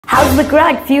How's the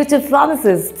crack, future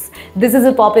pharmacists? This is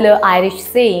a popular Irish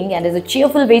saying and is a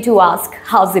cheerful way to ask,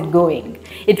 how's it going?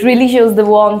 It really shows the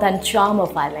warmth and charm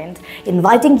of Ireland,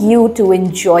 inviting you to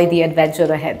enjoy the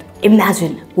adventure ahead.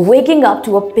 Imagine waking up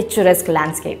to a picturesque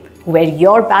landscape where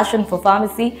your passion for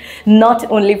pharmacy not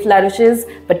only flourishes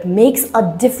but makes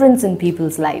a difference in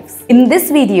people's lives. In this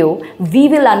video, we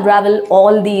will unravel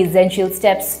all the essential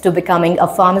steps to becoming a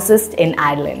pharmacist in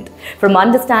Ireland. From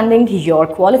understanding your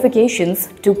qualifications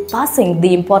to passing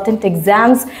the important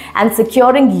exams and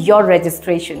securing your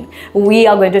registration, we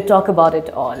are going to talk about it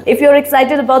all. If you're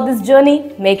excited about this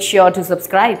journey, make sure to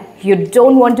subscribe. You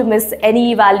don't want to miss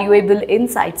any valuable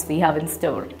insights we have in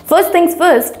store. First things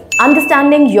first,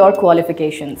 understanding your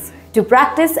qualifications. To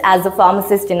practice as a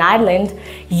pharmacist in Ireland,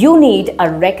 you need a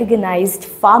recognized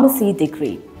pharmacy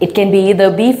degree. It can be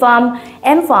either B.Pharm,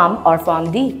 M.Pharm or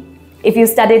PharmD. If you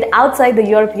studied outside the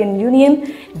European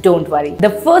Union, don't worry. The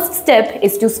first step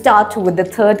is to start with the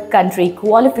third country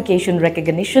qualification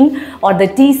recognition or the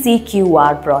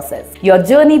TCQR process. Your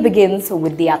journey begins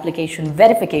with the application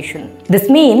verification. This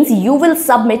means you will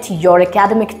submit your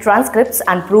academic transcripts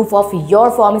and proof of your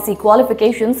pharmacy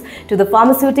qualifications to the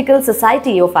Pharmaceutical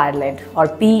Society of Ireland or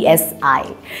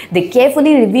PSI. They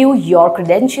carefully review your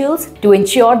credentials to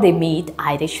ensure they meet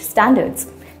Irish standards.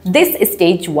 This is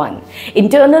stage 1,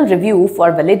 internal review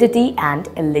for validity and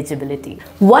eligibility.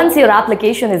 Once your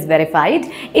application is verified,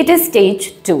 it is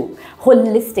stage 2,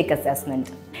 holistic assessment.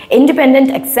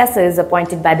 Independent assessors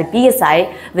appointed by the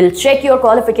PSI will check your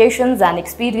qualifications and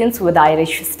experience with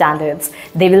Irish standards.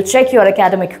 They will check your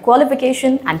academic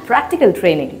qualification and practical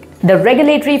training, the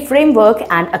regulatory framework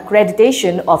and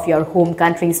accreditation of your home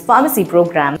country's pharmacy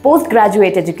program,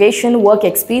 postgraduate education, work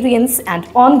experience, and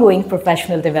ongoing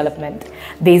professional development.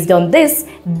 Based on this,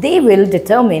 they will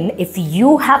determine if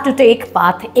you have to take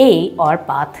Path A or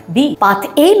Path B. Path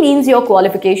A means your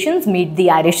qualifications meet the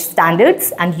Irish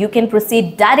standards and you can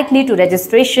proceed directly to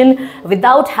registration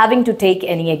without having to take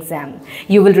any exam.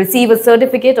 You will receive a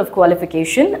certificate of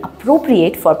qualification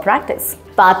appropriate for practice.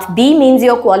 Path B means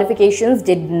your qualifications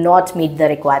did not meet the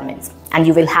requirements and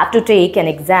you will have to take an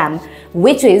exam,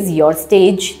 which is your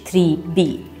stage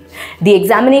 3B. The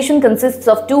examination consists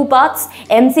of 2 parts,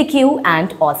 MCQ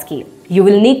and OSCE. You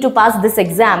will need to pass this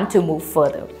exam to move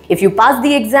further. If you pass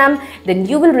the exam, then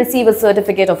you will receive a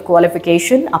certificate of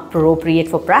qualification appropriate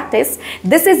for practice.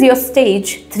 This is your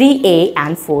stage 3A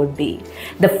and 4B,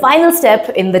 the final step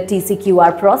in the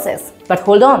TCQR process. But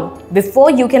hold on,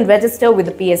 before you can register with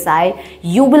the PSI,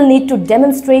 you will need to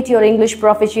demonstrate your English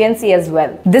proficiency as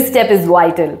well. This step is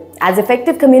vital, as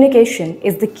effective communication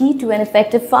is the key to an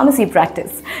effective pharmacy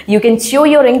practice. You can show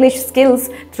your English skills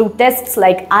through tests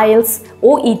like IELTS,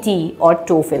 OET or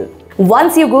TOEFL.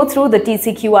 Once you go through the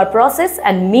TCQR process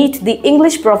and meet the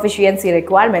English proficiency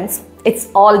requirements, it's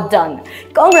all done.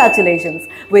 Congratulations!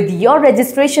 With your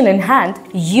registration in hand,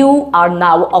 you are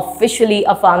now officially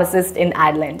a pharmacist in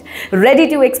Ireland, ready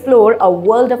to explore a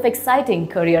world of exciting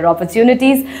career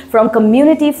opportunities from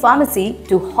community pharmacy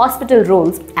to hospital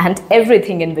roles and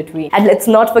everything in between. And let's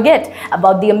not forget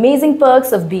about the amazing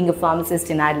perks of being a pharmacist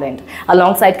in Ireland.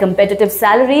 Alongside competitive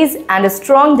salaries and a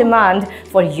strong demand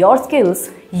for your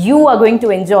skills, you are going to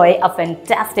enjoy a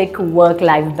fantastic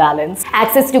work-life balance,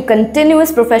 access to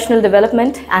continuous professional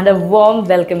development, and a warm,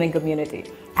 welcoming community.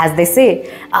 As they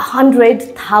say,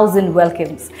 100,000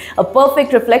 welcomes, a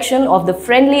perfect reflection of the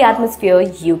friendly atmosphere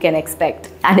you can expect.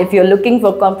 And if you're looking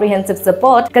for comprehensive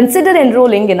support, consider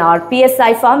enrolling in our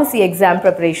PSI Pharmacy Exam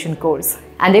Preparation course.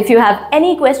 And if you have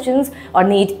any questions or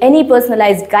need any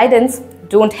personalized guidance,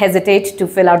 don't hesitate to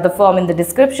fill out the form in the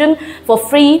description for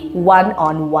free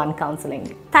one-on-one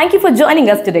counseling. Thank you for joining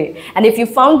us today. And if you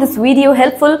found this video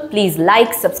helpful, please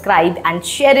like, subscribe and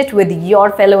share it with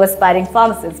your fellow aspiring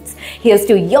pharmacists. Here's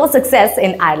to your success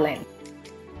in Ireland.